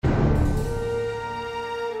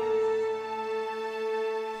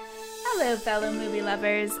Hello, fellow movie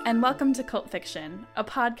lovers, and welcome to Cult Fiction, a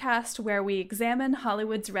podcast where we examine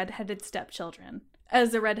Hollywood's redheaded stepchildren.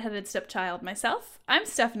 As a redheaded stepchild myself, I'm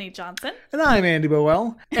Stephanie Johnson. And I'm Andy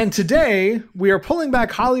Bowell. And today, we are pulling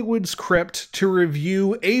back Hollywood's crypt to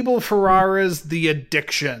review Abel Ferrara's The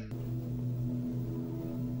Addiction.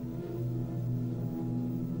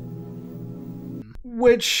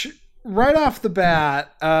 Which, right off the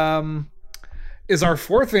bat, is our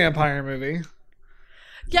fourth vampire movie.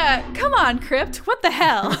 Yeah, come on, Crypt. What the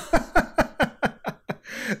hell?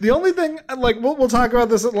 The only thing, like, we'll talk about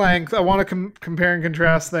this at length. I want to compare and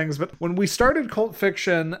contrast things, but when we started Cult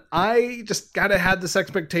Fiction, I just kind of had this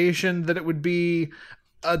expectation that it would be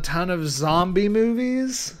a ton of zombie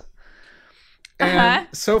movies. And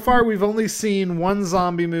so far, we've only seen one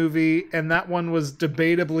zombie movie, and that one was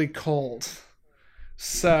debatably cult.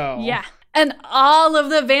 So... yeah, and all of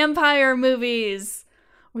the vampire movies,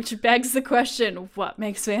 which begs the question, what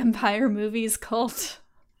makes vampire movies cult?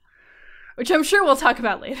 Which I'm sure we'll talk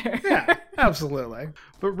about later. Yeah, absolutely.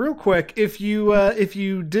 But real quick, if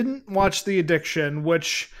you didn't watch The Addiction,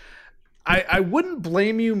 which I wouldn't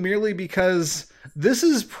blame you merely because this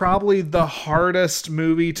is probably the hardest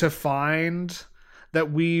movie to find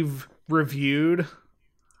that we've reviewed.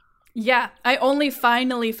 Yeah, I only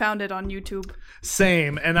finally found it on YouTube.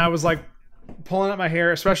 Same, and I was like pulling out my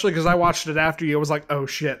hair, especially because I watched it after you. I was like, oh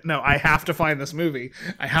shit, no, I have to find this movie.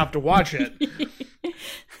 I have to watch it.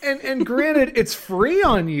 And granted, it's free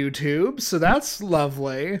on YouTube, so that's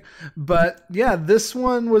lovely. But yeah, this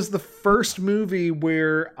one was the first movie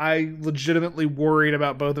where I legitimately worried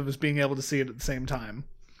about both of us being able to see it at the same time.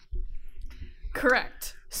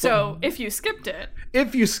 Correct. So, if you skipped it,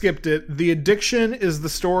 The Addiction is the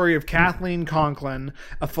story of Kathleen Conklin,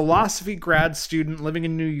 a philosophy grad student living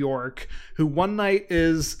in New York, who one night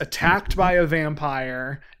is attacked by a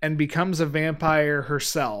vampire and becomes a vampire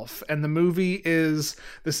herself. And the movie is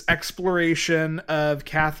this exploration of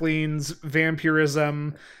Kathleen's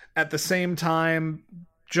vampirism, at the same time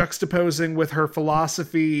juxtaposing with her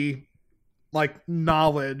philosophy, like,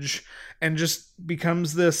 knowledge, and just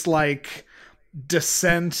becomes this, like,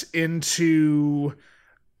 descent into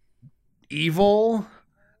evil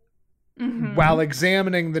while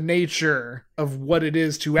examining the nature of what it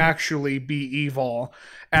is to actually be evil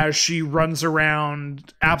as she runs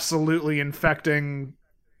around absolutely infecting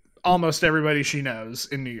almost everybody she knows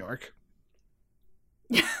in New York.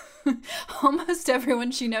 almost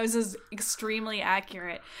everyone she knows is extremely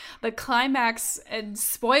accurate. The climax, and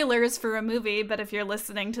spoilers for a movie, but if you're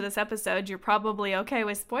listening to this episode, you're probably okay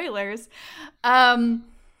with spoilers.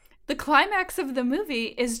 The climax of the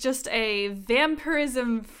movie is just a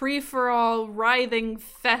vampirism free-for-all writhing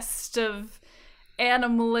fest of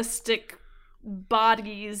animalistic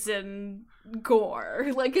bodies and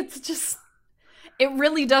gore. Like, it's just... it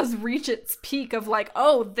really does reach its peak of like,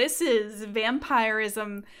 oh, this is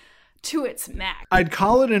vampirism to its max. I'd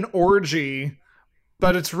call it an orgy,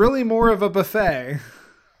 but it's really more of a buffet.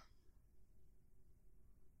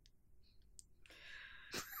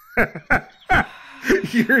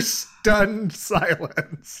 Your stunned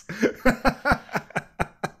silence.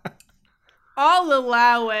 I'll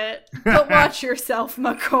allow it, but watch yourself,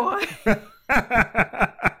 McCoy.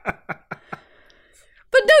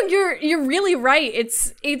 But no, you're really right.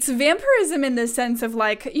 It's vampirism in the sense of,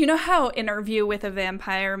 like, you know how Interview with a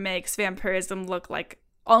Vampire makes vampirism look like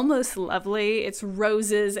almost lovely? It's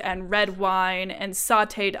roses and red wine and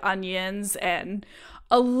sautéed onions and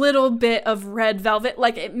a little bit of red velvet.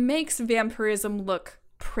 Like, it makes vampirism look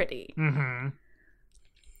pretty. Mm-hmm.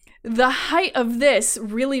 The height of this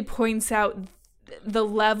really points out the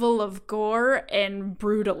level of gore and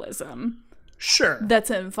brutalism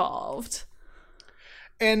that's involved.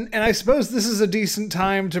 And I suppose this is a decent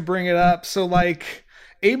time to bring it up. So, like,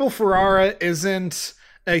 Abel Ferrara isn't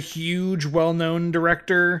a huge, well-known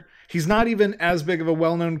director. He's not even as big of a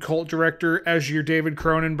well-known cult director as your David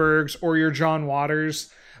Cronenbergs or your John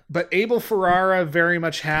Waters. But Abel Ferrara very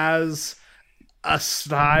much has a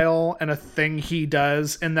style and a thing he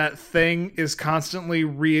does, and that thing is constantly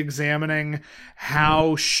re-examining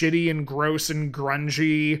how shitty and gross and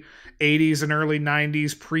grungy 80s and early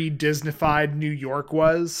 90s pre-Disneyfied New York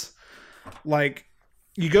was. Like,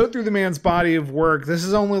 you go through the man's body of work, this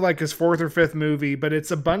is only like his fourth or fifth movie, but it's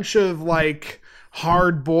a bunch of like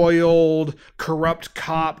hard-boiled corrupt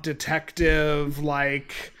cop detective,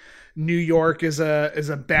 like New York is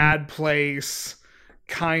a bad place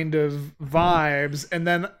kind of vibes. And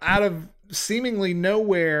then out of seemingly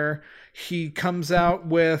nowhere, he comes out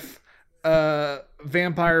with a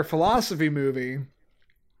vampire philosophy movie.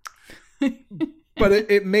 But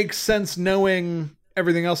it makes sense knowing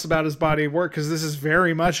everything else about his body of work, because this is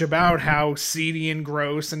very much about how seedy and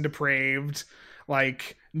gross and depraved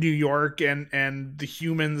like New York and the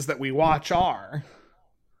humans that we watch are.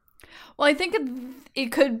 Well, I think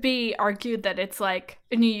it could be argued that it's like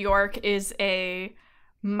New York is a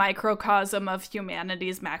microcosm of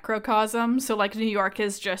humanity's macrocosm. So like New York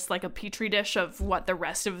is just like a petri dish of what the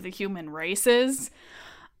rest of the human race is.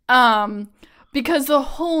 Because the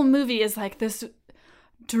whole movie is like this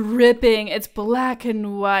dripping, it's black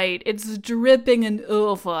and white, it's dripping in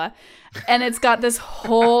over, and it's got this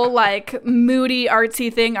whole like moody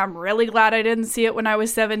artsy thing. I'm really glad I didn't see it when I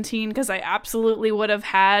was 17, because I absolutely would have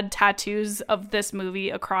had tattoos of this movie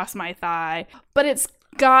across my thigh. But it's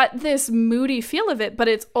got this moody feel of it, but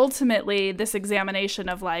it's ultimately this examination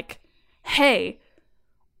of like, hey,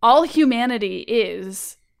 all humanity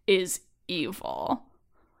is evil.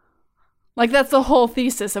 Like, that's the whole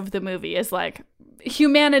thesis of the movie, is like,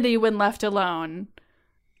 humanity when left alone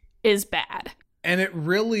is bad. And it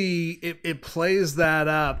really, it plays that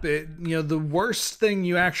up. It, you know, the worst thing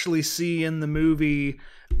you actually see in the movie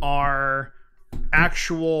are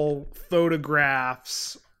actual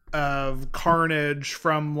photographs of carnage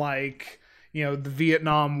from, like, you know, the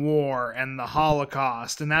Vietnam War and the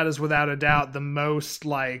Holocaust. And that is without a doubt the most,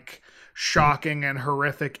 like, shocking and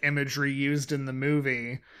horrific imagery used in the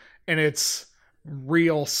movie. And it's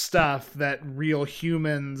real stuff that real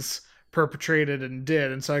humans perpetrated and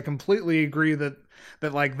did. And so I completely agree that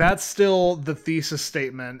like that's still the thesis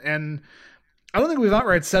statement. And I don't think we've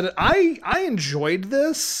outright said it. I enjoyed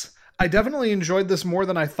this. I definitely enjoyed this more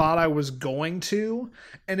than I thought I was going to.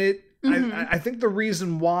 And I think the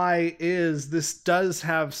reason why is this does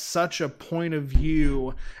have such a point of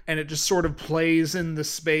view, and it just sort of plays in the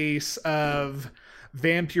space of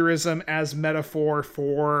vampirism as metaphor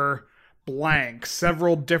for blank,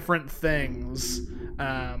 several different things.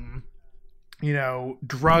 You know,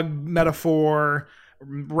 drug metaphor,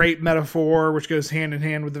 rape metaphor, which goes hand in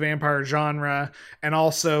hand with the vampire genre, and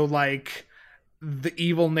also like the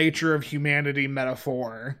evil nature of humanity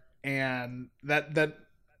metaphor. And that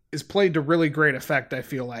is played to really great effect, I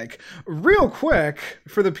feel like. Real quick,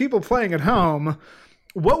 for the people playing at home,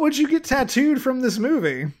 what would you get tattooed from this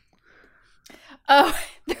movie? Oh,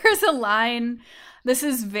 there's a line. This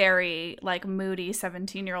is very like moody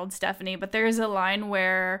 17-year-old Stephanie, but there's a line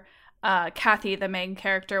where Kathy, the main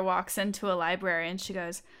character, walks into a library and she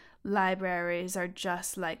goes, "Libraries are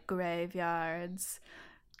just like graveyards,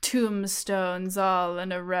 tombstones all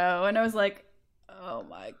in a row." And I was like, oh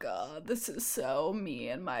my God, this is so me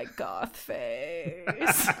and my goth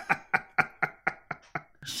face.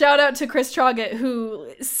 Shout out to Chris Troggett,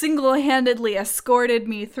 who single-handedly escorted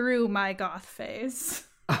me through my goth phase.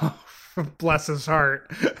 Oh, bless his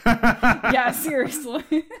heart. Yeah, seriously.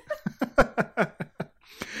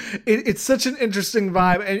 It's such an interesting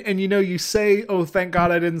vibe. And you know, you say, oh, thank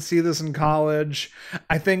God I didn't see this in college.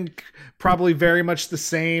 I think probably very much the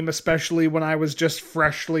same, especially when I was just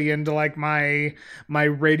freshly into like my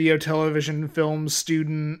radio, television, film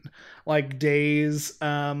student like days.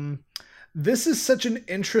 This is such an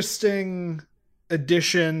interesting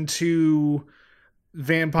addition to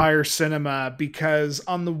vampire cinema, because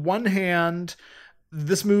on the one hand,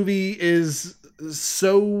 this movie is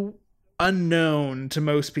so unknown to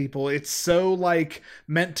most people. It's so like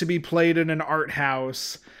meant to be played in an art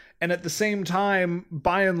house. And at the same time,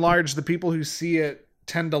 by and large, the people who see it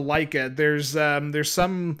tend to like it. There's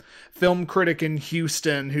some film critic in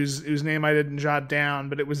Houston whose name I didn't jot down,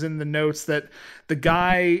 but it was in the notes that the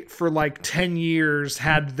guy for like 10 years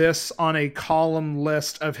had this on a column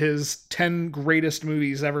list of his 10 greatest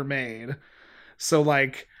movies ever made. So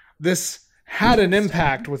like this had an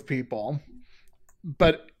impact with people,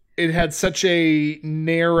 but it had such a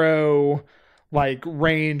narrow like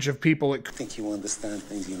range of people. I think you understand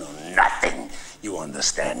things. You know nothing. You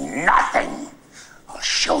understand nothing. I'll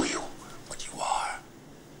show you what you are.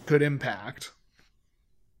 Could impact.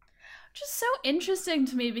 Just so interesting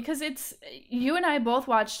to me, because it's, you and I both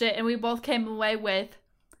watched it and we both came away with,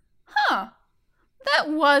 that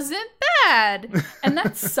wasn't bad. And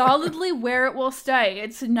that's solidly where it will stay.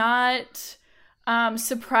 It's not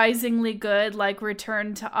surprisingly good like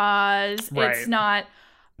Return to Oz. Right. It's not,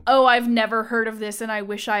 oh, I've never heard of this and I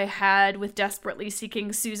wish I had with Desperately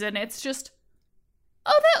Seeking Susan. It's just,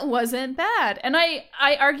 oh, that wasn't bad. And I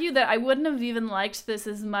argue that I wouldn't have even liked this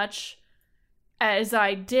as much as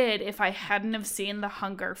I did if I hadn't have seen The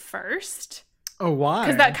Hunger first. Oh, why?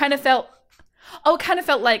 Because that kind of felt, it kind of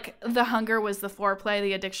felt like The Hunger was the foreplay,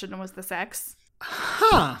 the addiction was the sex.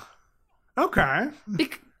 Huh. Okay.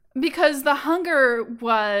 Because The Hunger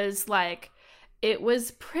was like It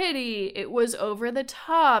was pretty, it was over the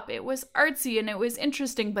top, it was artsy, and it was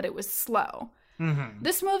interesting, but it was slow. Mm-hmm.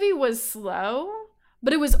 This movie was slow,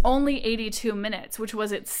 but it was only 82 minutes, which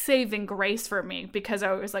was its saving grace for me, because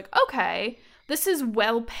I was like, okay, this is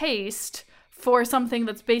well-paced for something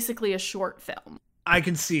that's basically a short film. I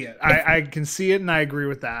can see it. I can see it, and I agree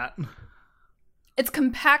with that. It's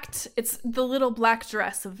compact. It's the little black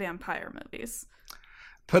dress of vampire movies.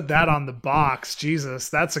 Put that on the box. Jesus,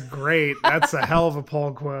 that's a hell of a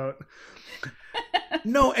pull quote.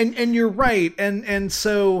 No, and you're right. And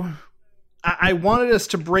so I wanted us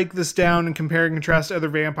to break this down and compare and contrast to other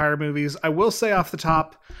vampire movies. I will say off the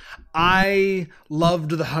top, I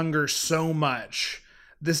loved The Hunger so much.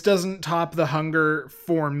 This doesn't top The Hunger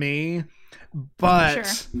for me, but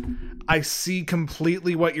sure. I see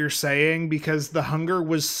completely what you're saying, because The Hunger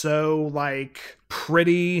was so like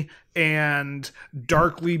pretty and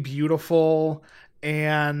darkly beautiful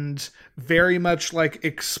and very much like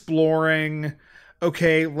exploring,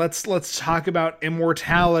 okay, let's talk about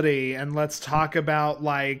immortality, and let's talk about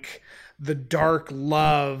like the dark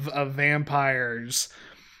love of vampires.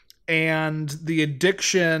 And the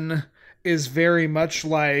addiction is very much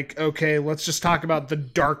like, okay, let's just talk about the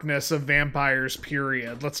darkness of vampires,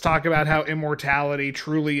 period. Let's talk about how immortality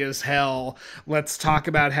truly is hell. Let's talk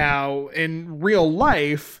about how in real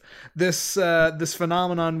life this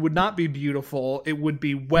phenomenon would not be beautiful. It would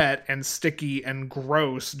be wet and sticky and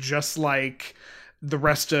gross, just like the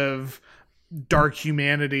rest of dark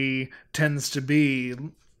humanity tends to be.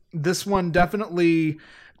 This one definitely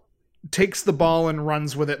takes the ball and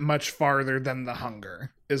runs with it much farther than The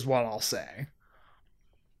Hunger, is what I'll say.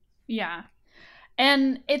 Yeah.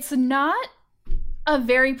 And it's not a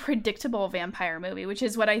very predictable vampire movie, which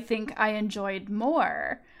is what I think I enjoyed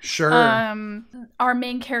more. Sure. Our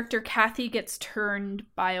main character, Kathy, gets turned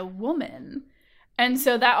by a woman. And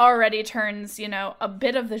so that already turns, a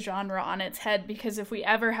bit of the genre on its head, because if we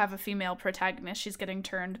ever have a female protagonist, she's getting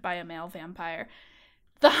turned by a male vampire.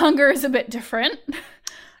 The Hunger is a bit different.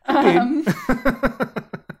 But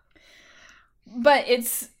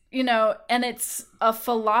it's, and it's a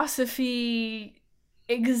philosophy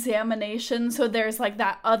examination. So there's like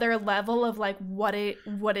that other level of like, what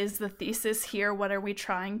is the thesis here? What are we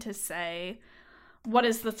trying to say? What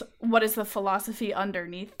is the philosophy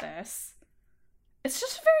underneath this? It's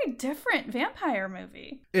just a very different vampire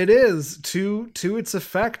movie. It is to its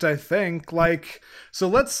effect, I think. Like, so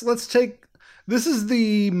let's take. This is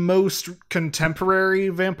the most contemporary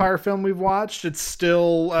vampire film we've watched. It's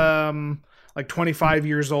still like 25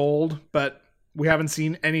 years old, but we haven't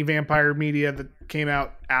seen any vampire media that came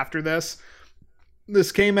out after this.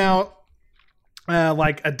 This came out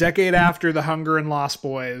like a decade after The Hunger and Lost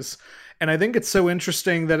Boys. And I think it's so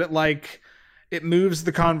interesting that it moves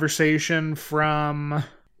the conversation from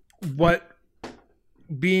what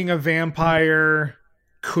being a vampire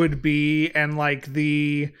could be, and like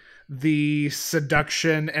the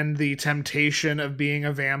seduction and the temptation of being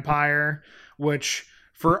a vampire, which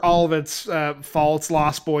for all of its faults,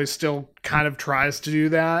 Lost Boys still kind of tries to do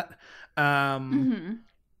that. And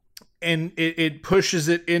it pushes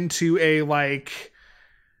it into a like,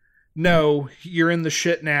 no, you're in the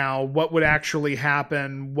shit now. What would actually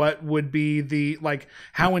happen? What would be the, like,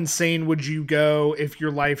 how insane would you go if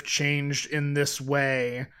your life changed in this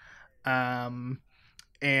way? And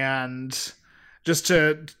just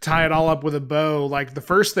to tie it all up with a bow, like the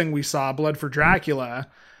first thing we saw, Blood for Dracula,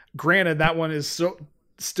 granted that one is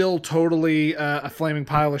still totally a flaming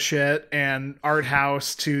pile of shit and art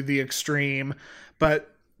house to the extreme, but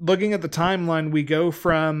looking at the timeline, we go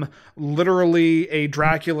from literally a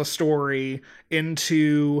Dracula story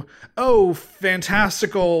into, oh,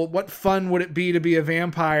 fantastical, what fun would it be to be a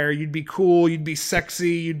vampire? You'd be cool, you'd be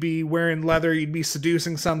sexy, you'd be wearing leather, you'd be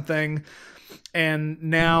seducing something. And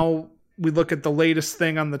now we look at the latest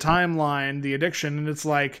thing on the timeline, the addiction, and it's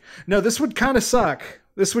like, no, this would kind of suck.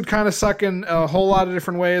 This would kind of suck in a whole lot of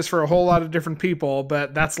different ways for a whole lot of different people,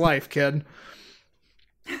 but that's life, kid.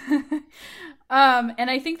 And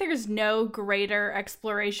I think there's no greater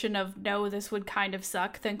exploration of, no, this would kind of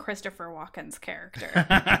suck, than Christopher Walken's character.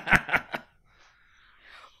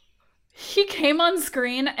 He came on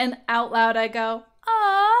screen and out loud I go,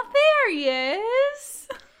 "Aw, there he is."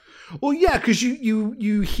 Well, yeah, because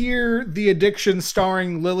you hear The Addiction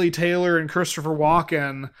starring Lily Taylor and Christopher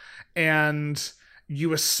Walken, and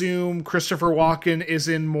you assume Christopher Walken is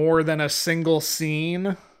in more than a single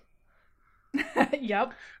scene.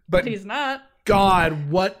 Yep, but he's not.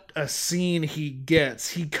 God, what a scene he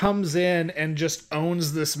gets. He comes in and just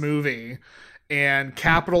owns this movie and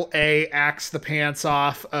capital A acts the pants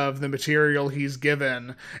off of the material he's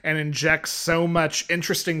given and injects so much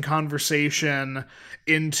interesting conversation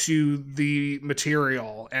into the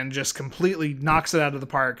material and just completely knocks it out of the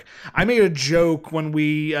park. I made a joke when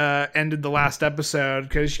we ended the last episode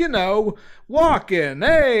because, Walken,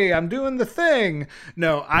 hey, I'm doing the thing.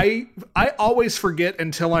 No, I always forget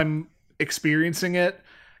until I'm experiencing it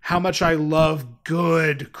how much I love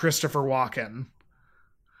good Christopher Walken.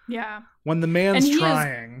 Yeah. When the man's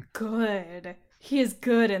trying. He is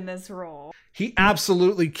good in this role. He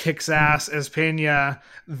absolutely kicks ass as Pena.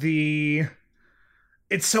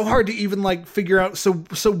 It's so hard to even figure out. So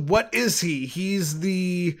what is he? He's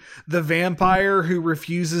the vampire who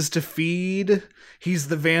refuses to feed. He's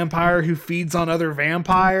the vampire who feeds on other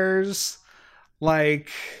vampires.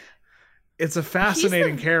 It's a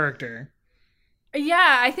fascinating character.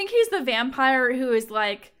 Yeah, I think he's the vampire who is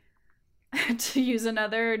to use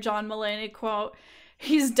another John Mulaney quote,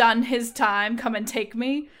 he's done his time, come and take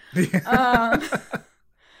me. Yeah.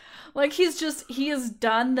 He has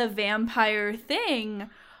done the vampire thing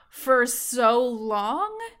for so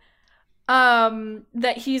long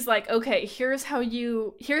that he's okay, here's how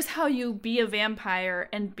you be a vampire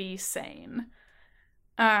and be sane.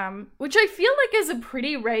 Which I feel is a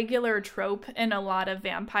pretty regular trope in a lot of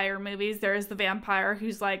vampire movies. There is the vampire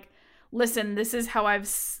who's listen, this is how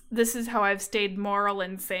I've stayed moral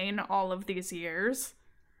and sane all of these years.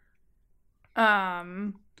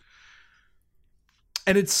 And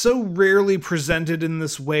it's so rarely presented in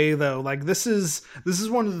this way, though. This is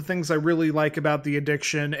one of the things I really like about The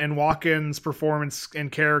Addiction, and Walken's performance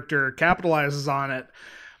and character capitalizes on it.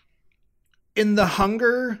 In The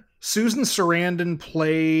Hunger, Susan Sarandon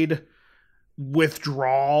played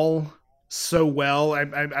withdrawal so well.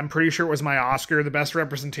 I'm pretty sure it was my Oscar, the best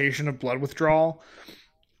representation of blood withdrawal.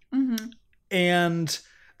 Mm-hmm. And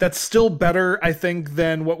that's still better, I think,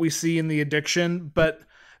 than what we see in The Addiction. But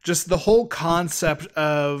just the whole concept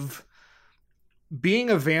of being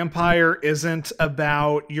a vampire isn't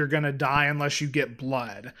about you're going to die unless you get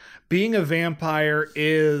blood. Being a vampire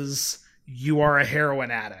is you are a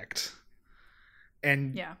heroin addict.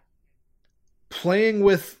 And yeah. Playing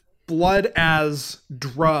with blood as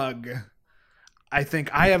drug, I think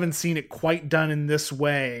I haven't seen it quite done in this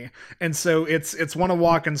way. And so it's one of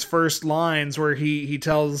Walken's first lines where he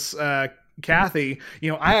tells Kathy,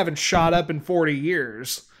 I haven't shot up in 40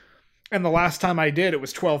 years. And the last time I did, it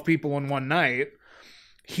was 12 people in one night.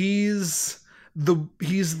 He's the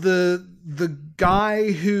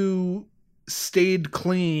guy who stayed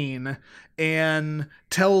clean and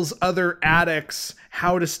tells other addicts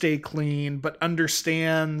how to stay clean, but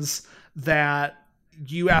understands that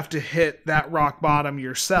you have to hit that rock bottom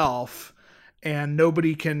yourself, and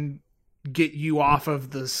nobody can get you off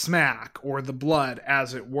of the smack or the blood,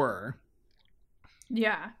 as it were.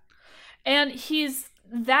 Yeah. And he's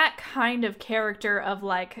that kind of character of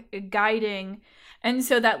guiding. And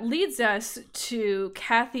so that leads us to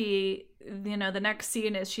Kathy. The next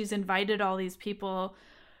scene is she's invited all these people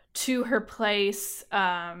to her place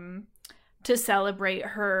to celebrate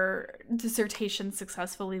her dissertation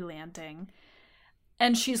successfully landing.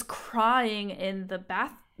 And she's crying in the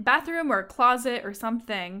bathroom or closet or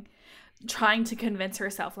something, trying to convince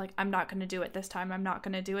herself, I'm not going to do it this time. I'm not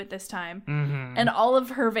going to do it this time. Mm-hmm. And all of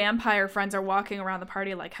her vampire friends are walking around the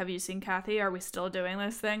party have you seen Kathy? Are we still doing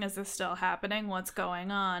this thing? Is this still happening? What's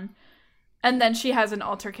going on? And then she has an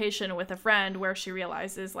altercation with a friend where she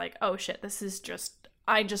realizes, oh shit,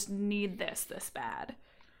 I just need this bad.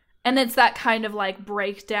 And it's that kind of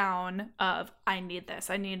breakdown of, I need this.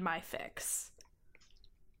 I need my fix.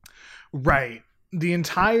 Right. The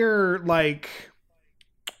entire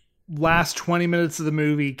last 20 minutes of the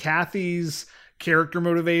movie, Kathy's character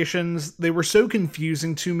motivations, they were so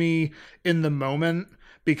confusing to me in the moment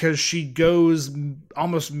because she goes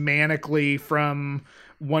almost manically from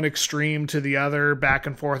one extreme to the other, back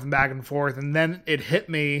and forth and back and forth. And then it hit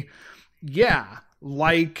me,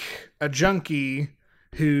 like a junkie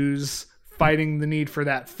who's fighting the need for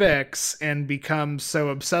that fix and becomes so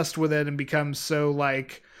obsessed with it and becomes so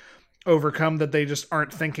overcome that they just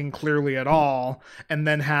aren't thinking clearly at all, and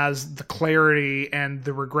then has the clarity and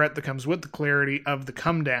the regret that comes with the clarity of the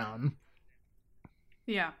come down.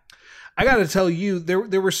 Yeah. I gotta tell you,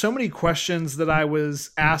 there were so many questions that I was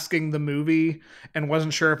asking the movie and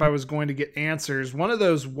wasn't sure if I was going to get answers. One of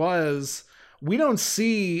those was, we don't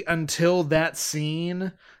see until that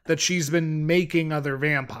scene that she's been making other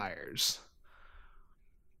vampires.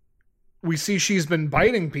 We see she's been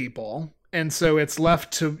biting people. And so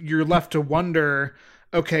you're left to wonder,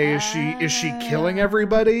 okay, is she killing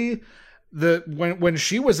everybody? when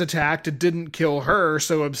she was attacked, it didn't kill her,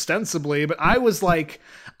 so ostensibly, but I was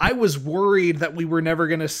worried that we were never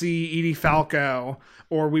going to see Edie Falco,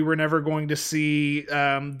 or we were never going to see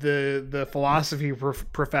the philosophy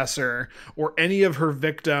professor or any of her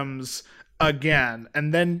victims again.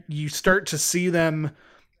 And then you start to see them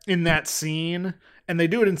in that scene, and they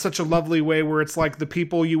do it in such a lovely way where it's like the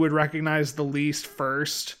people you would recognize the least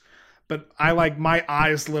first. But my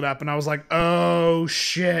eyes lit up and I was like, oh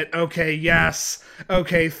shit. Okay. Yes.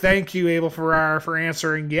 Okay. Thank you, Abel Ferrara, for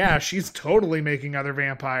answering. Yeah, she's totally making other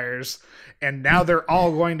vampires, and now they're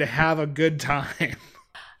all going to have a good time.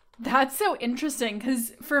 That's so interesting,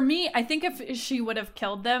 because for me, I think if she would have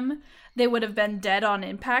killed them, they would have been dead on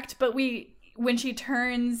impact. But when she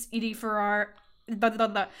turns Edie Ferrara,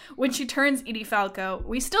 when she turns Edie Falco,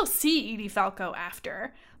 we still see Edie Falco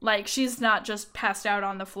after. Like, she's not just passed out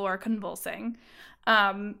on the floor convulsing.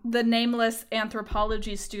 The nameless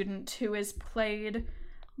anthropology student, who is played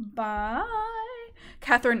by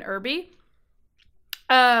Catherine Irby,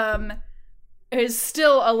 is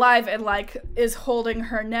still alive and, like, is holding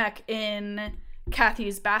her neck in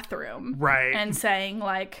Kathy's bathroom. Right. And saying,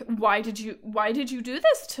 like, why did you do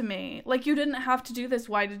this to me? Like, you didn't have to do this.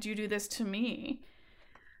 Why did you do this to me?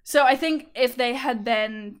 So I think if they had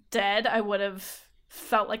been dead, I would have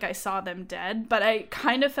felt like I saw them dead. But I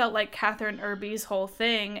kind of felt like Catherine Irby's whole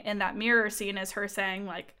thing in that mirror scene is her saying,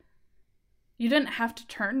 like, you didn't have to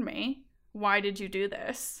turn me. Why did you do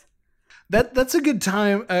this? That's a good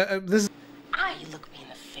time. You look me in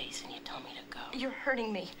the face and you tell me to go. You're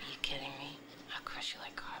hurting me. Are you kidding me? I'll crush you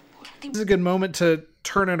like cardboard. This is a good moment to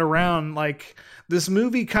turn it around. Like, this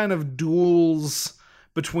movie kind of duels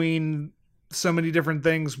between so many different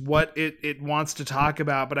things, what it wants to talk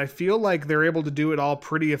about, but I feel like they're able to do it all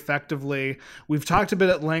pretty effectively. We've talked a bit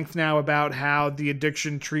at length now about how the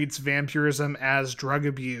addiction treats vampirism as drug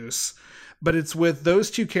abuse, but it's with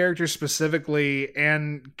those two characters specifically,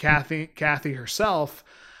 and Kathy herself,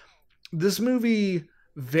 this movie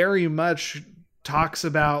very much talks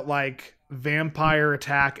about, like, vampire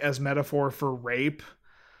attack as metaphor for rape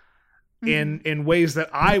in ways that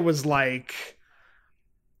I was, like,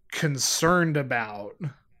 concerned about.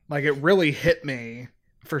 Like, it really hit me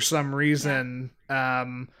for some reason,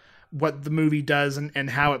 what the movie does and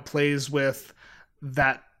how it plays with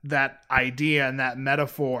that idea and that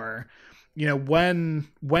metaphor. You know,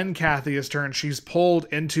 when Kathy is turned, she's pulled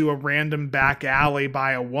into a random back alley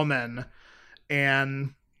by a woman,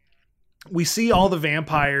 and we see all the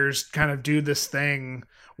vampires kind of do this thing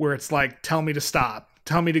where it's like, tell me to stop,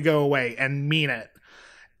 tell me to go away, and mean it.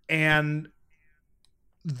 And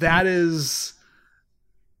that is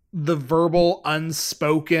the verbal,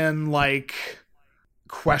 unspoken, like,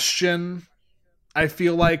 question, I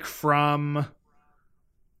feel like, from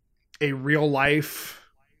a real life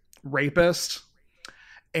rapist.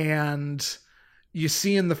 And you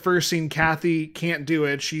see in the first scene, Kathy can't do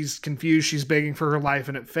it. She's confused. She's begging for her life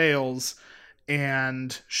and it fails.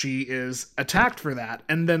 And she is attacked for that.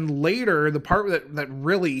 And then later, the part that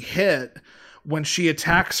really hit, when she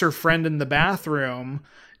attacks her friend in the bathroom,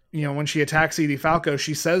 you know, when she attacks Edie Falco,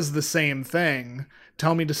 she says the same thing.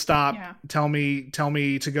 Tell me to stop. Yeah. Tell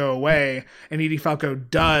me to go away. And Edie Falco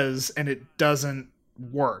does, and it doesn't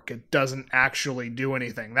work. It doesn't actually do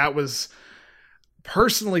anything. That was,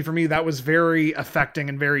 personally for me, that was very affecting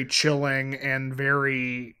and very chilling and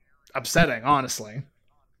very upsetting, honestly.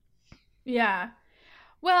 Yeah.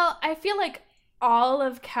 Well, I feel like all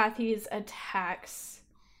of Kathy's attacks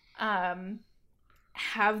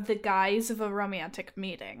have the guise of a romantic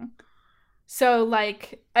meeting. So,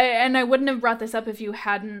 like, I wouldn't have brought this up if you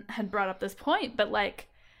had brought up this point, but, like,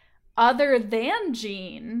 other than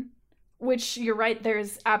Jean, which, you're right,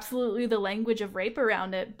 there's absolutely the language of rape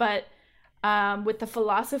around it, but with the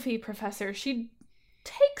philosophy professor, she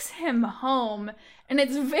takes him home, and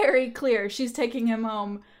it's very clear she's taking him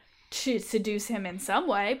home to seduce him in some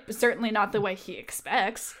way, but certainly not the way he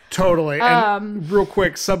expects. Totally. And real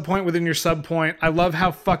quick, subpoint within your subpoint, I love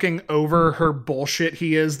how fucking over her bullshit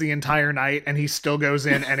he is the entire night, and he still goes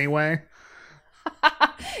in anyway.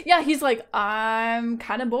 Yeah, he's like, I'm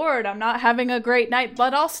kind of bored. I'm not having a great night,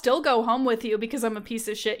 but I'll still go home with you because I'm a piece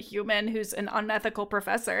of shit human who's an unethical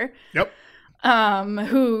professor. Yep.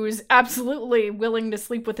 Who's absolutely willing to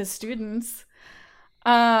sleep with his students.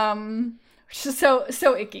 Which is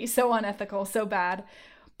so icky, so unethical, so bad.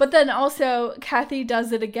 But then also, Kathy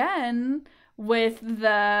does it again with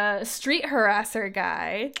the street harasser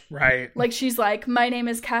guy. Right. Like, she's like, my name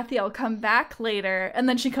is Kathy, I'll come back later. And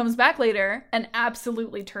then she comes back later and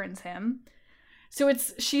absolutely turns him. So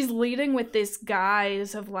she's leading with this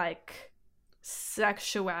guise of, like,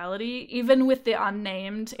 sexuality, even with the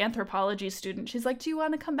unnamed anthropology student. She's like, do you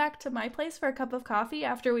want to come back to my place for a cup of coffee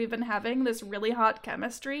after we've been having this really hot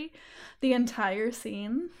chemistry the entire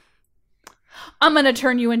scene? I'm gonna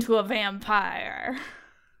turn you into a vampire.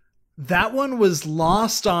 That one was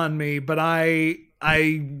lost on me, but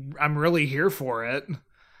I'm really here for it.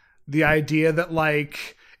 The idea that,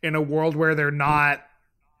 like, in a world where they're not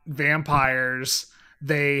vampires,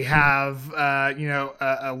 they have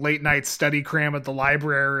a late night study cram at the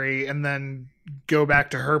library and then go back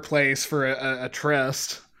to her place for a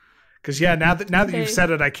tryst. Because now that you've said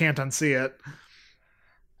it, I can't unsee it.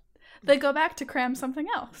 They go back to cram something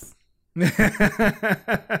else.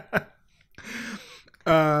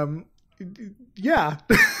 Yeah.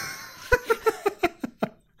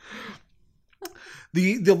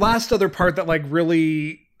 The last other part that, like,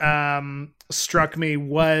 really struck me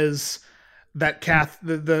was that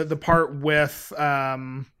the part with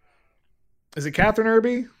is it Catherine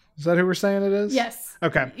Irby? Is that who we're saying it is? Yes.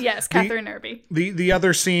 Okay. Yes, Catherine Irby. The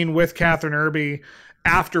other scene with Catherine Irby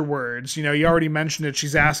afterwards, you already mentioned it.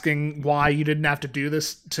 She's asking why you didn't have to do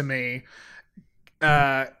this to me.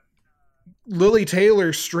 Lily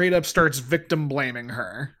Taylor straight up starts victim blaming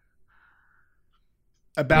her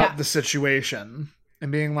about the situation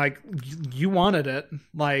and being like, you wanted it.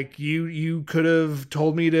 Like, you could have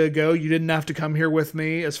told me to go. You didn't have to come here with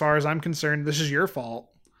me. As far as I'm concerned, this is your fault.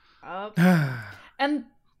 And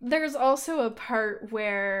there's also a part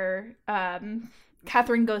where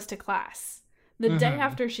Catherine goes to class. The day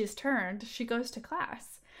after she's turned, she goes to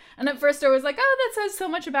class. And at first I was like, oh, that says so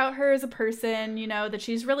much about her as a person, that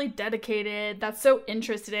she's really dedicated. That's so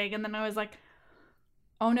interesting. And then I was like,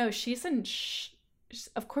 oh no, she's in...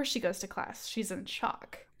 of course she goes to class. She's in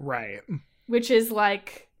shock. Right. Which is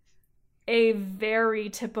like a very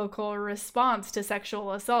typical response to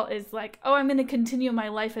sexual assault, is like, oh, I'm going to continue my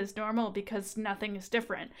life as normal because nothing is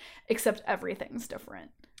different, except everything's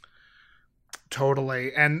different.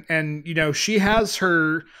 Totally. And she has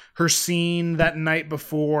her scene that night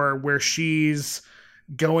before where she's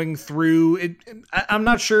going through it. I'm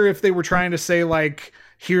not sure if they were trying to say, like,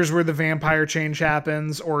 here's where the vampire change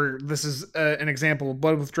happens, or this is an example of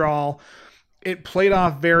blood withdrawal. It played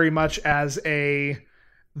off very much as the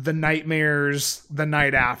nightmares the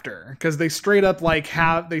night after, because they straight up, like,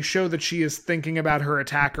 they show that she is thinking about her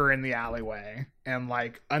attacker in the alleyway and,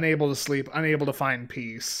 like, unable to sleep, unable to find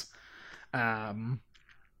peace.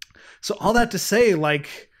 So all that to say,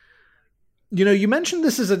 like, you mentioned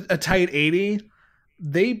this is a tight 80.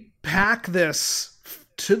 They pack this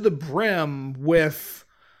to the brim with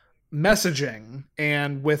messaging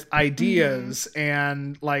and with ideas,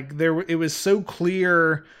 and, like, it was so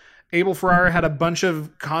clear. Abel Ferrara had a bunch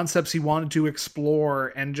of concepts he wanted to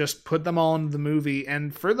explore and just put them all into the movie,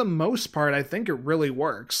 and for the most part, I think it really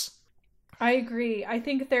works. I agree. I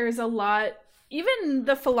think there's a lot, even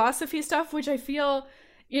the philosophy stuff, which I feel,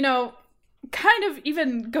 kind of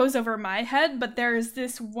even goes over my head, but there's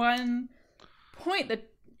this one point that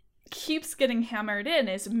keeps getting hammered in,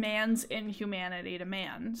 is man's inhumanity to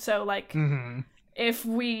man. So, like, if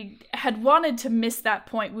we had wanted to miss that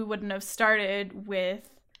point, we wouldn't have started with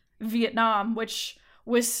Vietnam, which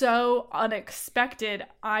was so unexpected.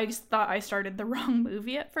 I just thought I started the wrong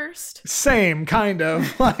movie at first. Same, kind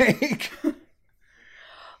of. Like...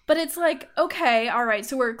 But it's like, okay, all right,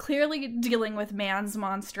 so we're clearly dealing with man's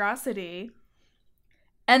monstrosity.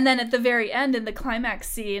 And then at the very end, in the climax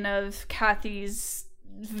scene of Kathy's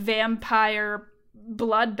vampire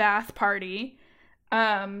bloodbath party,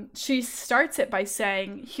 she starts it by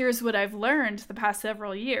saying, here's what I've learned the past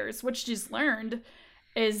several years. What she's learned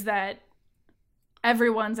is that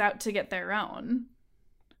everyone's out to get their own.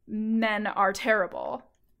 Men are terrible.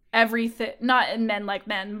 Everything, not men like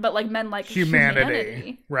men, but like men like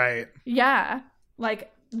humanity. Right. Yeah.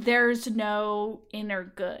 Like, there's no inner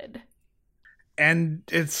good. And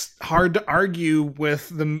it's hard to argue with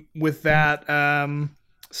that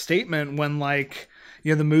statement when, like,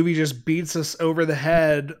 the movie just beats us over the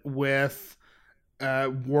head with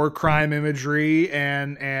war crime imagery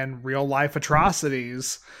and real life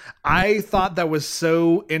atrocities. I thought that was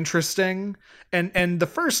so interesting. And the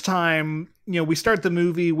first time, we start the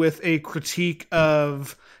movie with a critique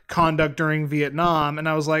of conduct during Vietnam, and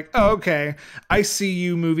I was like, oh, okay, I see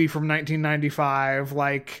you, movie from 1995.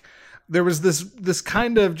 Like, there was this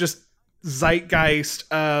kind of just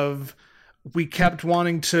zeitgeist of, we kept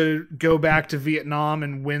wanting to go back to Vietnam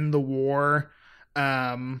and win the war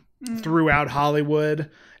throughout Hollywood,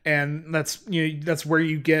 and that's where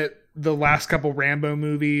you get the last couple Rambo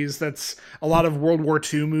movies. That's a lot of World War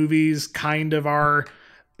II movies kind of are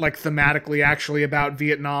like thematically actually about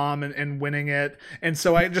Vietnam and winning it. And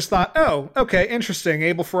so I just thought, oh, okay, interesting.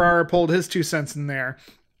 Abel Ferrara pulled his 2 cents in there.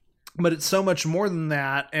 But it's so much more than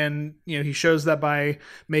that. And, you know, he shows that by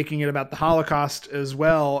making it about the Holocaust as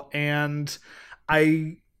well. And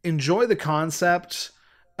I enjoy the concept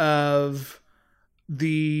of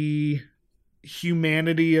the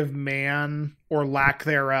humanity of man or lack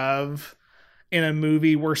thereof in a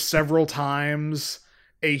movie where several times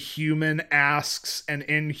a human asks an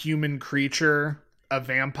inhuman creature, a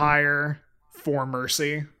vampire, for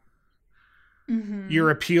mercy. Mm-hmm.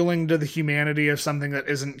 You're appealing to the humanity of something that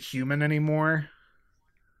isn't human anymore.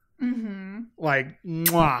 Mm-hmm. Like,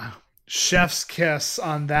 mwah, chef's kiss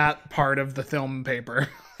on that part of the film paper.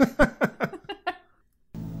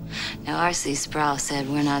 Now, R.C. Sproul said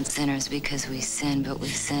we're not sinners because we sin, but we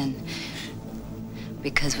sin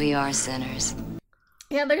because we are sinners.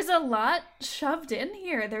 Yeah, there's a lot shoved in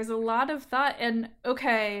here. There's a lot of thought. And,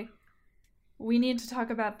 okay, we need to talk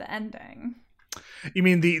about the ending. You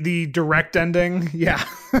mean the direct ending? Yeah.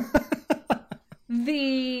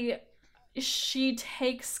 She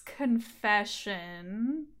takes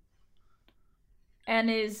confession and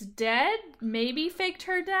is dead? Maybe faked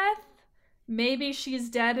her death? Maybe she's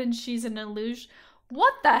dead and she's an illusion.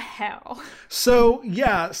 What the hell? So,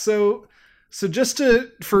 yeah, so just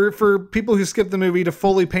to for people who skip the movie to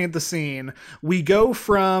fully paint the scene, we go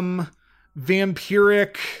from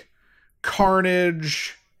vampiric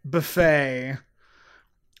carnage buffet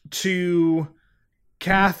to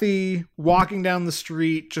Kathy walking down the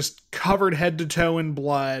street just covered head to toe in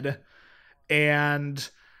blood and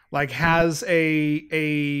like has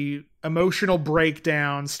a emotional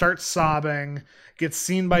breakdown, starts sobbing, gets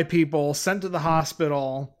seen by people, sent to the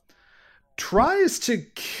hospital, tries to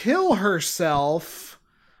kill herself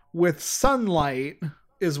with sunlight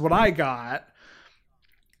is what I got.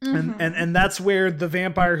 Mm-hmm. And that's where the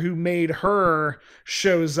vampire who made her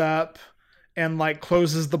shows up and like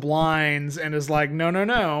closes the blinds and is like,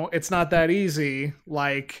 no, it's not that easy.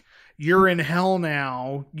 Like, you're in hell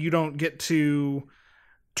now. You don't get to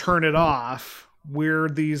turn it off. We're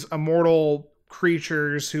these immortal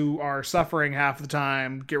creatures who are suffering half the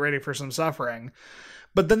time. Get ready for some suffering.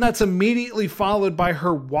 But then that's immediately followed by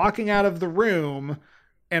her walking out of the room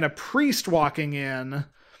and a priest walking in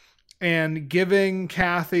and giving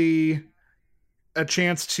Kathy a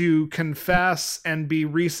chance to confess and be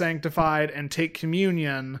re-sanctified and take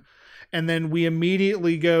communion. And then we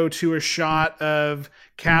immediately go to a shot of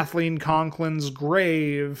Kathleen Conklin's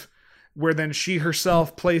grave, where then she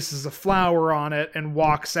herself places a flower on it and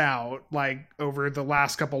walks out, like over the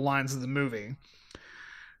last couple lines of the movie.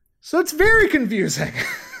 So it's very confusing.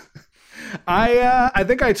 I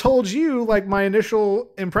think I told you, like, my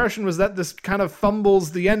initial impression was that this kind of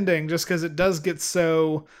fumbles the ending just because it does get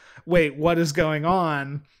so, wait, what is going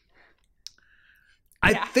on?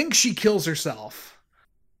 I think she kills herself.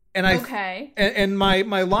 And and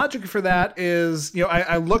my logic for that is, you know,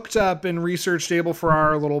 I looked up and researched Abel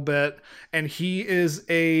Ferrara a little bit, and he is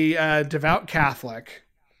a devout Catholic.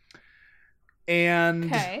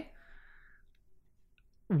 And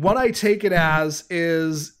what I take it as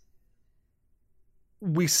is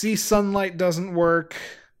we see sunlight doesn't work.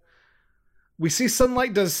 We see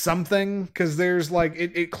sunlight does something because there's like,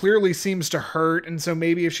 it clearly seems to hurt. And so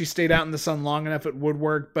maybe if she stayed out in the sun long enough, it would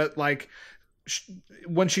work. But like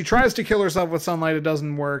when she tries to kill herself with sunlight, it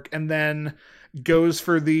doesn't work. And then goes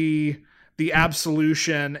for the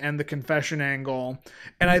absolution and the confession angle.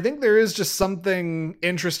 And I think there is just something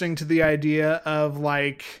interesting to the idea of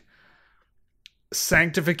like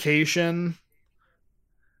sanctification,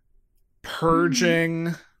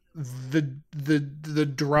 purging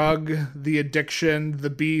the drug, the addiction, the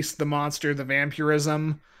beast, the monster, the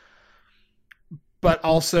vampirism. But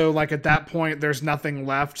also like at that point there's nothing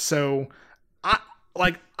left. So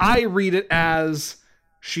I read it as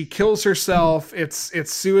she kills herself.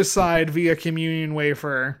 It's suicide via communion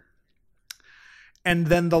wafer. And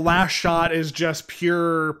then the last shot is just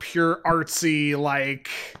pure artsy, like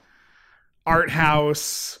art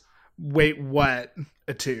house. Wait, what?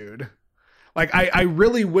 Etude. Like, I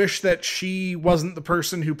really wish that she wasn't the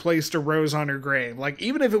person who placed a rose on her grave. Like,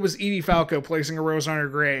 even if it was Edie Falco placing a rose on her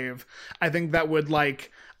grave, I think that would,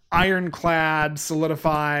 like, ironclad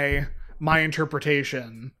solidify my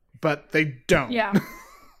interpretation. But they don't. Yeah.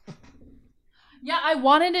 Yeah, I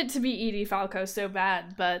wanted it to be Edie Falco so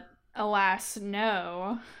bad, but alas,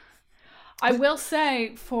 no. I will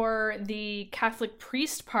say, for the Catholic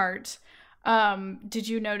priest part, did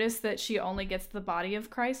you notice that she only gets the body of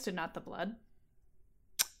Christ and not the blood?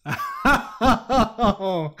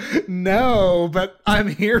 No, but I'm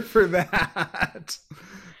here for that.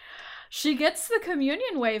 she gets the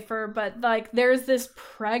communion wafer, but like there's this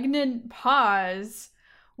pregnant pause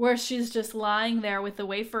where she's just lying there with the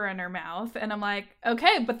wafer in her mouth. And I'm like,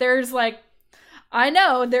 okay, but there's like, I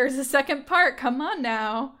know there's a second part. Come on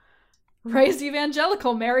now. Raised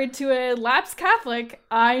evangelical, married to a lapsed Catholic.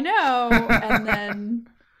 I know. And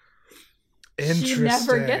then she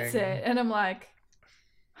never gets it. And I'm like,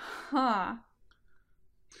 huh.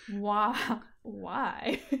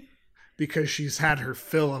 Why? Because she's had her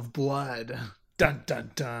fill of blood. Dun,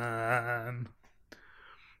 dun, dun.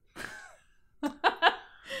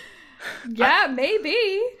 Yeah,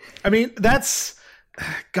 maybe. I mean, that's...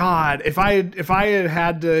 God, if I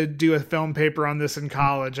had to do a film paper on this in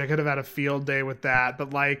college, I could have had a field day with that.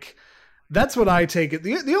 But like, that's what I take it.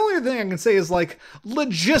 The only thing I can say is like,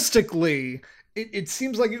 logistically, it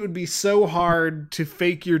seems like it would be so hard to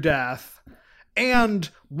fake your death. And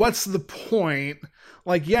what's the point?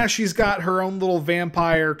 Like, yeah, she's got her own little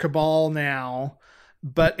vampire cabal now,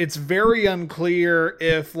 but it's very unclear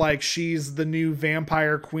if like she's the new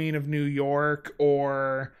vampire queen of New York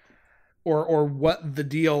or what the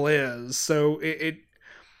deal is. So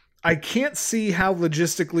I can't see how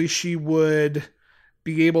logistically she would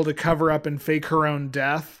be able to cover up and fake her own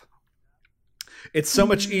death. It's so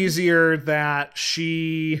much easier that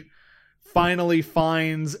she finally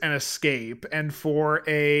finds an escape, and for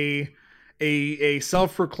a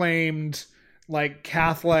self-proclaimed like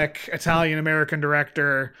Catholic Italian American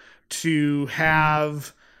director to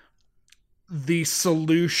have the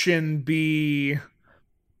solution be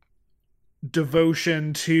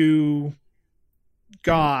devotion to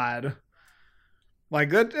God, like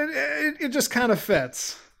that, it just kind of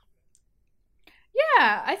fits.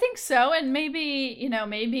 Yeah, I think so. And maybe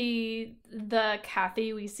the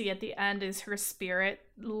Kathy we see at the end is her spirit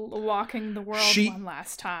walking the world one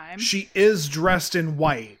last time. She is dressed in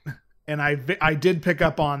white, and I did pick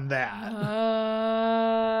up on that.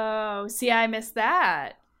 Oh, see, I missed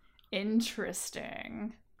that.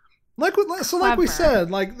 Interesting. Like we said,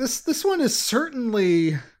 like this one is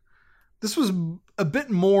certainly, this was a bit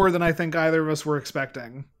more than I think either of us were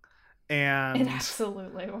expecting. And it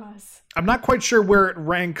absolutely was. I'm not quite sure where it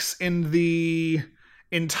ranks in the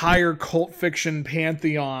entire cult fiction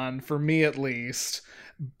pantheon, for me at least.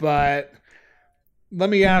 But let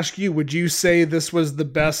me ask you, would you say this was the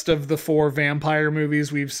best of the 4 vampire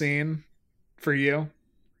movies we've seen for you?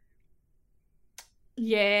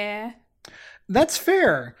 Yeah. That's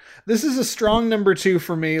fair. This is a strong number 2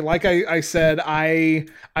 for me. Like I said, I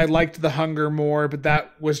liked The Hunger more, but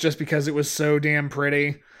that was just because it was so damn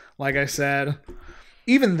pretty. Like I said,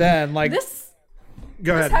 even then, like this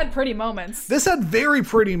ahead. Had pretty moments. This had very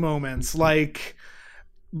pretty moments. Like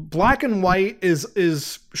black and white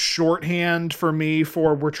is shorthand for me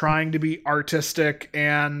for we're trying to be artistic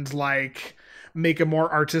and like make a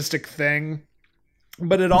more artistic thing,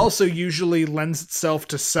 but it also usually lends itself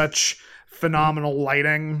to such phenomenal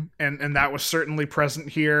lighting, and that was certainly present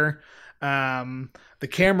here. The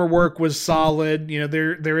camera work was solid. You know,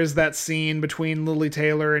 there is that scene between Lily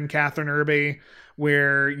Taylor and Catherine Irby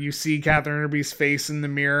where you see Catherine Irby's face in the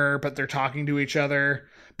mirror, but they're talking to each other,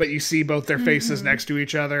 but you see both their faces next to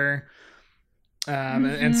each other.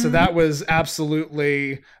 And so that was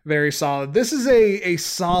absolutely very solid. This is a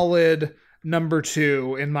solid number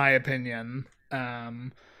 2, in my opinion.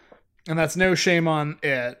 And that's no shame on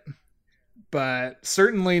it. But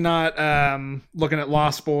certainly not looking at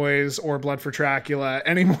Lost Boys or Blood for Dracula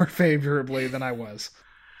any more favorably than I was.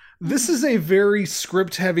 This is a very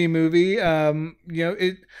script-heavy movie.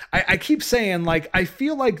 I keep saying, like, I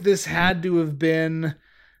feel like this had to have been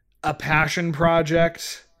a passion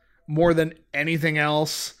project more than anything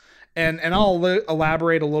else. And I'll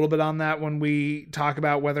elaborate a little bit on that when we talk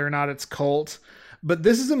about whether or not it's cult. But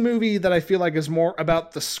this is a movie that I feel like is more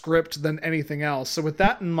about the script than anything else. So with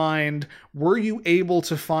that in mind, were you able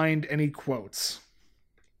to find any quotes?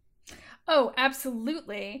 Oh,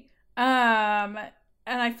 absolutely.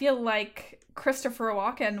 And I feel like Christopher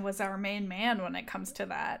Walken was our main man when it comes to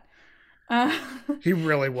that. He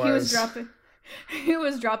really was. He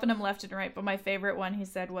was dropping them left and right. But my favorite one he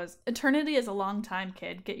said was, "Eternity is a long time,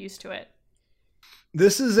 kid. Get used to it."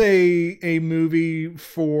 This is a movie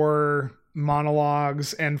for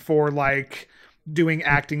monologues and for like doing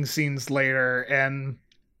acting scenes later, and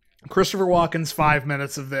Christopher Walken's 5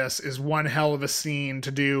 minutes of this is one hell of a scene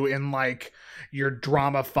to do in like your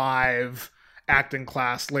drama 5 acting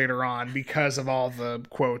class later on because of all the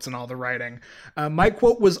quotes and all the writing. My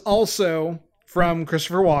quote was also from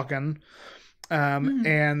Christopher Walken,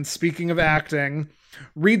 and speaking of acting,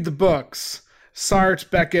 read the books. Sartre,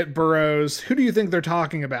 Beckett, Burroughs, who do you think they're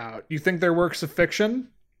talking about? You think they're works of fiction?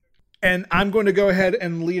 And I'm going to go ahead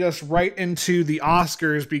and lead us right into the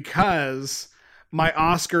Oscars, because my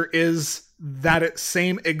Oscar is that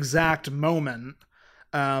same exact moment.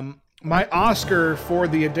 My Oscar for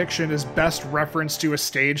The Addiction is best reference to a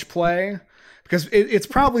stage play, because it's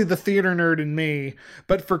probably the theater nerd in me,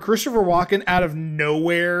 but for Christopher Walken out of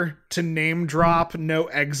nowhere to name drop No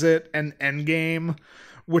Exit and Endgame,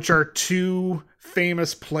 which are two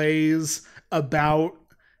famous plays about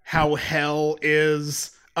how hell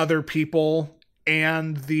is other people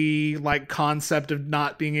and the like concept of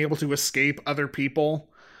not being able to escape other people.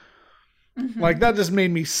 Mm-hmm. Like, that just made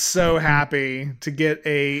me so happy to get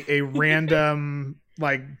a random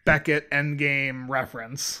like Beckett Endgame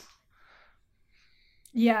reference.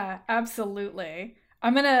 Yeah, absolutely.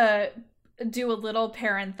 I'm gonna do a little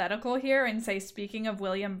parenthetical here and say, speaking of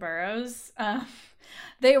William Burroughs,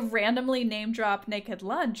 they randomly name drop Naked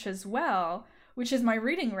Lunch as well, which is my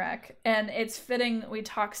reading rec. And it's fitting, we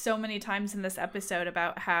talk so many times in this episode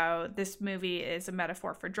about how this movie is a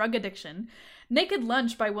metaphor for drug addiction. Naked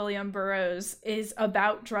Lunch by William Burroughs is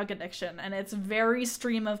about drug addiction, and it's very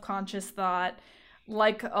stream of conscious thought.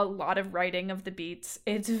 Like a lot of writing of the Beats,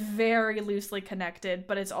 it's very loosely connected,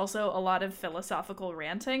 but it's also a lot of philosophical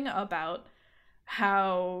ranting about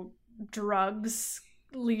how drugs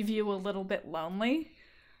leave you a little bit lonely.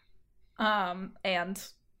 And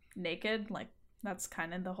naked, like, that's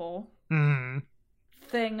kind of the whole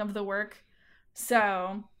thing of the work.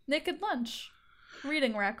 So, Naked Lunch,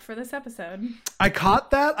 reading rec for this episode. I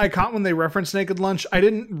caught that. I caught when they referenced Naked Lunch. I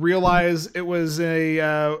didn't realize it was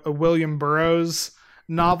a William Burroughs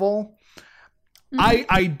novel. Mm-hmm.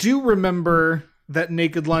 I do remember that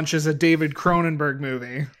Naked Lunch is a David Cronenberg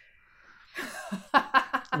movie,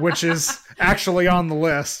 which is actually on the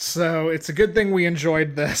list. So it's a good thing we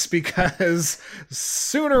enjoyed this, because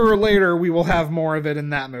sooner or later we will have more of it in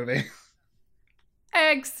that movie.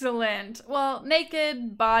 Excellent. Well,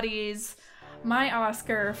 Naked Bodies. My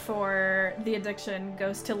Oscar for The Addiction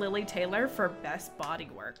goes to Lily Taylor for Best Body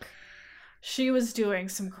Work. She was doing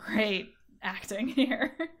some great acting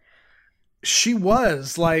here. She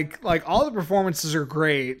was like all the performances are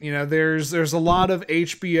great. You know, there's a lot of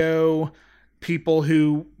HBO people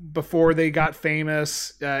who, before they got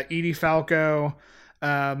famous, Edie Falco,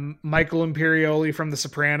 Michael Imperioli from The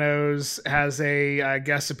Sopranos has a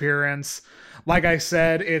guest appearance. Like I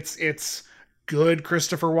said, it's good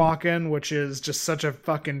Christopher Walken, which is just such a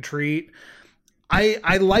fucking treat.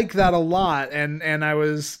 I like that a lot, and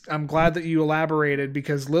I'm glad that you elaborated,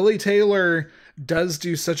 because Lily Taylor does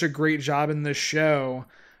do such a great job in this show,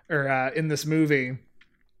 or in this movie,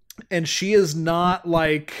 and she is not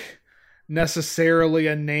like necessarily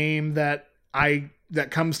a name that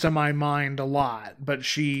comes to my mind a lot, but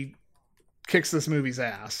she kicks this movie's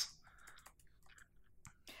ass.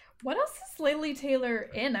 What else is Lily Taylor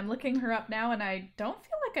in? I'm looking her up now, and I don't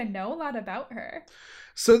feel like I know a lot about her.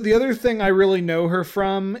 So the other thing I really know her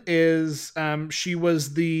from is she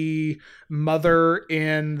was the mother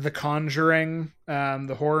in The Conjuring,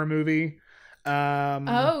 the horror movie.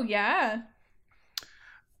 Oh, yeah.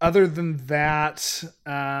 Other than that,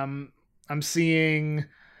 I'm seeing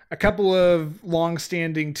a couple of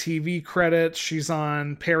long-standing TV credits. She's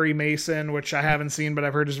on Perry Mason, which I haven't seen, but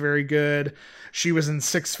I've heard is very good. She was in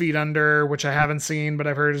 6 Feet Under, which I haven't seen, but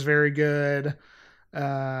I've heard is very good.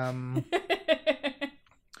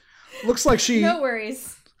 Looks like she... No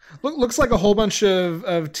worries. Looks like a whole bunch of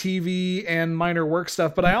TV and minor work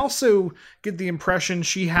stuff, but I also get the impression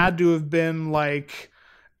she had to have been like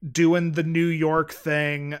doing the New York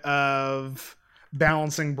thing of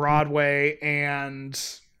balancing Broadway and,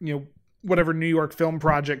 you know, whatever New York film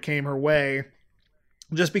project came her way,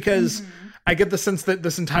 just because I get the sense that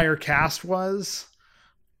this entire cast was.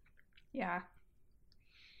 Yeah.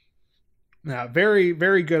 Yeah, very,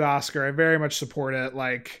 very good Oscar. I very much support it.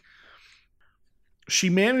 Like, she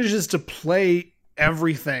manages to play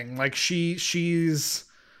everything. Like, she's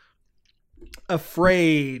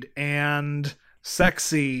afraid and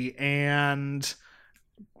sexy and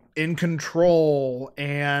in control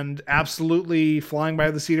and absolutely flying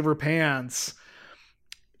by the seat of her pants.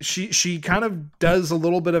 She kind of does a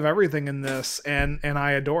little bit of everything in this, and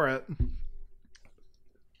I adore it.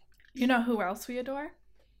 You know who else we adore?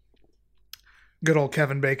 Good old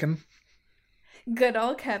Kevin Bacon. Good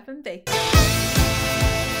old Kevin Bacon.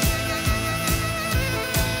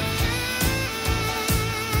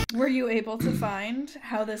 Were you able to find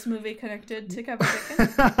how this movie connected to Kevin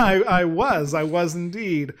Bacon? I was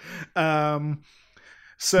indeed.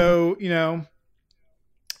 So, you know,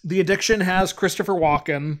 The Addiction has Christopher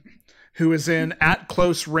Walken, who is in At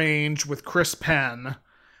Close Range with Chris Penn,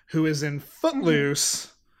 who is in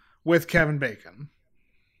Footloose with Kevin Bacon.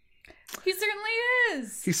 He certainly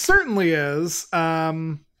is. He certainly is.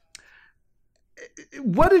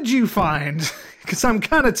 What did you find? Because I'm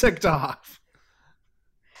kind of ticked off.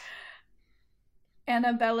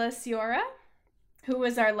 Annabella Sciorra, who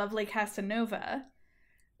was our lovely Casanova,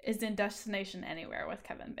 is in Destination Anywhere with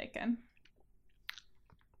Kevin Bacon.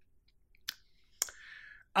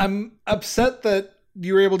 I'm upset that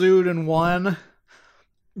you were able to do it in one,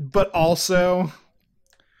 but also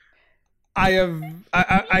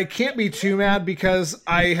I can't be too mad because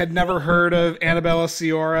I had never heard of Annabella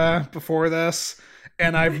Sciorra before this,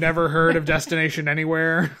 and I've never heard of Destination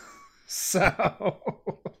Anywhere. So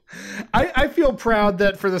I feel proud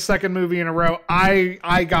that for the second movie in a row,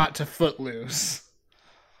 I got to Footloose.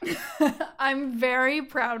 I'm very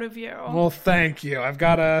proud of you. Well, thank you. I've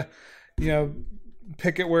got to,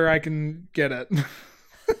 pick it where I can get it.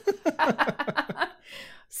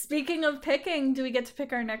 Speaking of picking, do we get to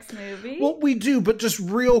pick our next movie? Well, we do, but just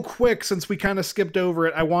real quick, since we kind of skipped over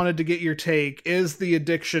it, I wanted to get your take. Is the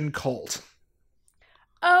addiction cult?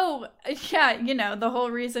 Oh, yeah, the whole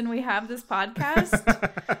reason we have this podcast.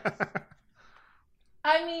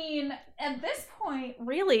 I mean, at this point,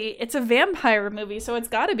 really, it's a vampire movie, so it's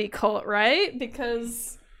got to be cult, right?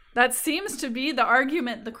 Because that seems to be the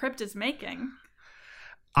argument the Crypt is making.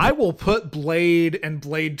 I will put Blade and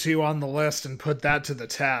Blade 2 on the list and put that to the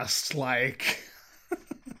test.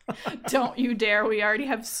 Don't you dare. We already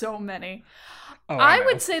have so many. Oh, I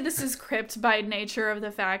would say this is Crypt by nature of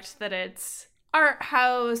the fact that it's art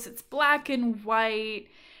house, it's black and white,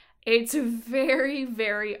 it's very,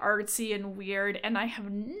 very artsy and weird, and I have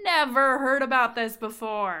never heard about this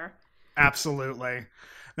before. Absolutely.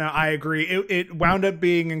 Now, I agree. It wound up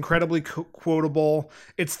being incredibly quotable.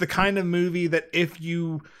 It's the kind of movie that if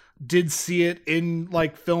you did see it in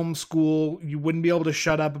film school, you wouldn't be able to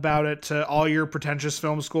shut up about it to all your pretentious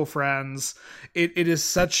film school friends. It is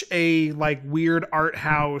such a weird art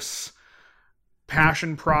house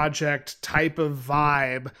passion project type of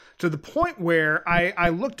vibe, to the point where I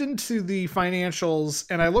looked into the financials,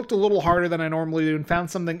 and I looked a little harder than I normally do and found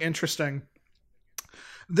something interesting.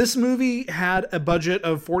 This movie had a budget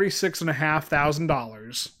of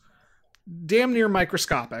 $46,500, damn near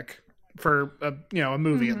microscopic for a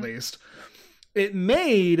movie at least. It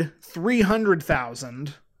made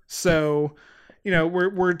 $300,000, so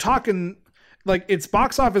we're talking its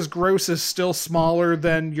box office gross is still smaller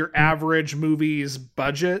than your average movie's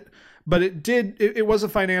budget, but it was a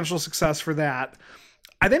financial success for that.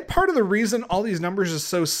 I think part of the reason all these numbers are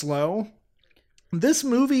so slow, this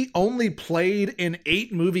movie only played in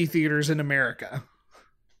 8 movie theaters in America.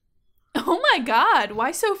 Oh my God,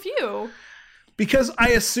 why so few? Because I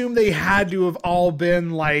assume they had to have all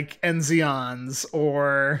been Enzions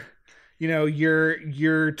or,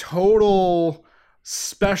 your total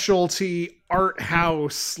specialty art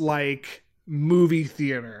house movie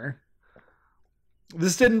theater.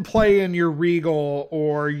 This didn't play in your Regal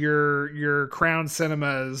or your Crown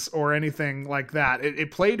Cinemas or anything like that.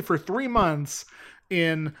 It played for 3 months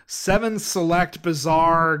in 7 select,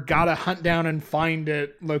 bizarre, gotta hunt down and find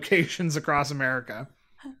it locations across America.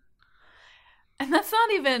 And that's not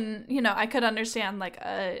even, I could understand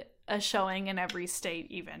a showing in every state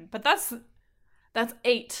even, but that's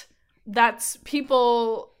 8. That's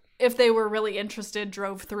people, if they were really interested,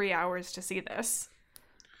 drove 3 hours to see this.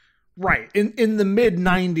 Right. In the mid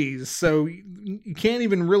 90s. So you can't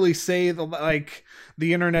even really say the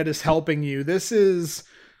internet is helping you. This is,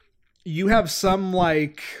 you have some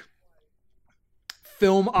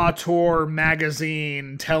film auteur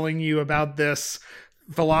magazine telling you about this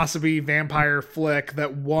philosophy vampire flick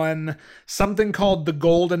that won something called the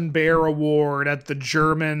Golden Bear Award at the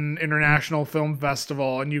German International Film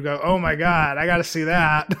Festival. And you go, oh my God, I got to see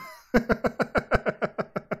that.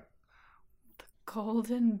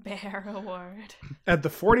 Golden Bear Award. At the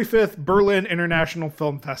 45th Berlin International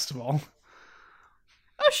Film Festival.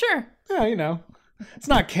 Oh, sure. Yeah, it's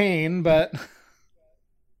not Kane, but...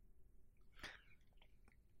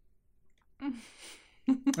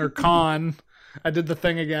 or Con. I did the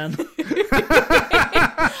thing again.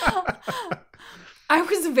 I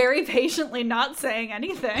was very patiently not saying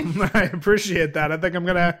anything. I appreciate that. I think I'm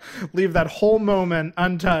going to leave that whole moment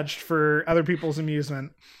untouched for other people's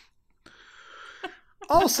amusement.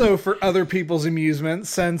 Also, for other people's amusement,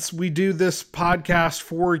 since we do this podcast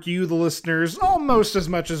for you, the listeners, almost as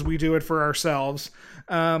much as we do it for ourselves,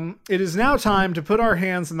 it is now time to put our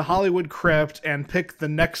hands in the Hollywood crypt and pick the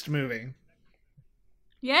next movie.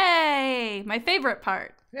 Yay! My favorite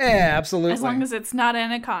part. Yeah, absolutely. As long as it's not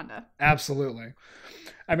Anaconda. Absolutely.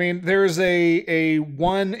 I mean, there's a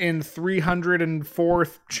 1 in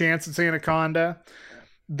 304th chance it's Anaconda.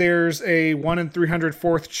 There's a 1 in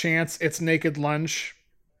 304th chance it's Naked Lunch.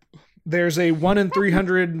 There's a 1 in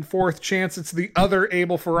 304th chance it's the other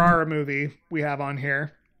Abel Ferrara movie we have on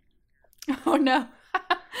here. Oh, no.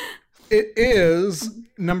 It is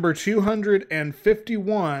number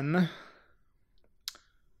 251,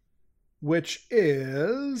 which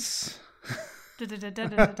is...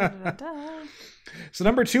 So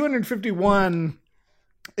number 251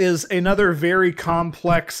 is another very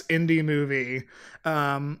complex indie movie.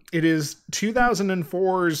 It is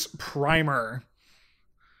 2004's Primer.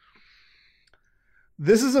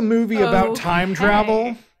 This is a movie about time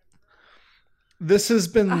travel. This has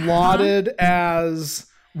been lauded as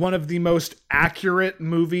one of the most accurate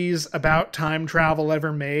movies about time travel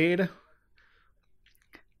ever made.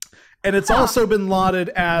 And it's also been lauded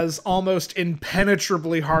as almost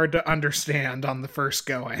impenetrably hard to understand on the first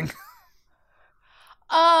going.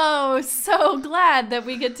 Oh, so glad that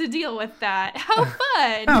we get to deal with that. How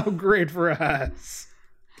fun. How great for us.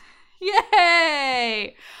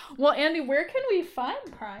 Yay. Well, Andy, where can we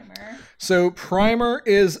find Primer? So Primer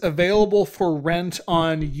is available for rent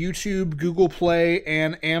on YouTube, Google Play,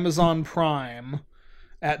 and Amazon Prime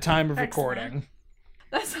at time of recording.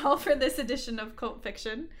 That's all for this edition of Cult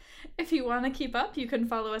Fiction. If you want to keep up, you can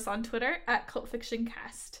follow us on Twitter at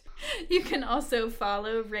CultFictionCast. You can also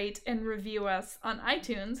follow, rate, and review us on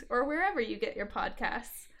iTunes or wherever you get your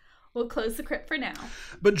podcasts. We'll close the crypt for now.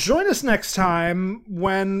 But join us next time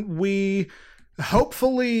when we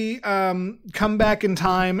hopefully come back in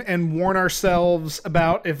time and warn ourselves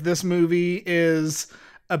about if this movie is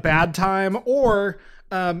a bad time or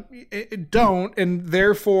don't, and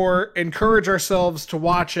therefore encourage ourselves to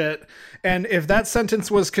watch it. And if that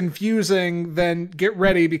sentence was confusing, then get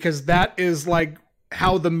ready, because that is like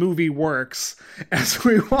how the movie works as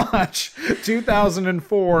we watch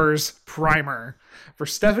 2004's Primer. For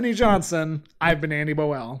Stephanie Johnson, I've been Andy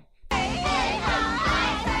Boel.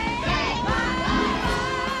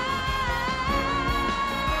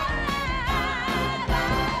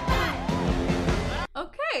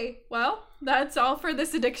 Okay, well, that's all for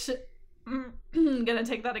this addiction. I'm gonna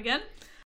take that again.